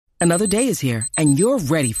Another day is here, and you're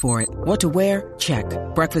ready for it. What to wear? Check.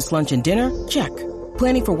 Breakfast, lunch, and dinner? Check.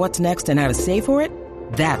 Planning for what's next and how to save for it?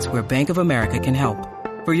 That's where Bank of America can help.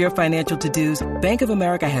 For your financial to-dos, Bank of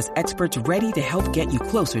America has experts ready to help get you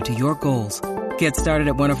closer to your goals. Get started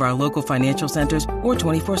at one of our local financial centers or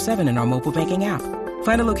 24/7 in our mobile banking app.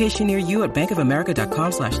 Find a location near you at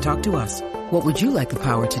bankofamerica.com/talktous. What would you like the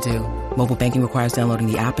power to do? Mobile banking requires downloading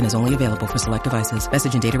the app and is only available for select devices.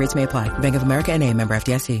 Message and data rates may apply. Bank of America N.A., member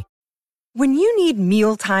FDIC. When you need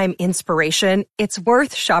mealtime inspiration, it's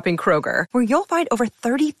worth shopping Kroger, where you'll find over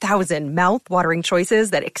 30,000 mouth-watering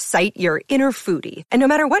choices that excite your inner foodie. And no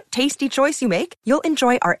matter what tasty choice you make, you'll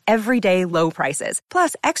enjoy our everyday low prices,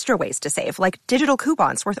 plus extra ways to save, like digital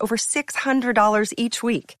coupons worth over $600 each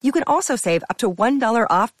week. You can also save up to $1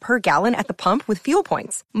 off per gallon at the pump with fuel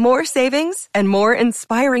points. More savings and more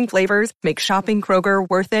inspiring flavors make shopping Kroger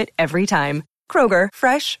worth it every time. Kroger,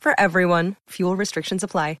 fresh for everyone. Fuel restrictions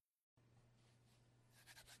apply.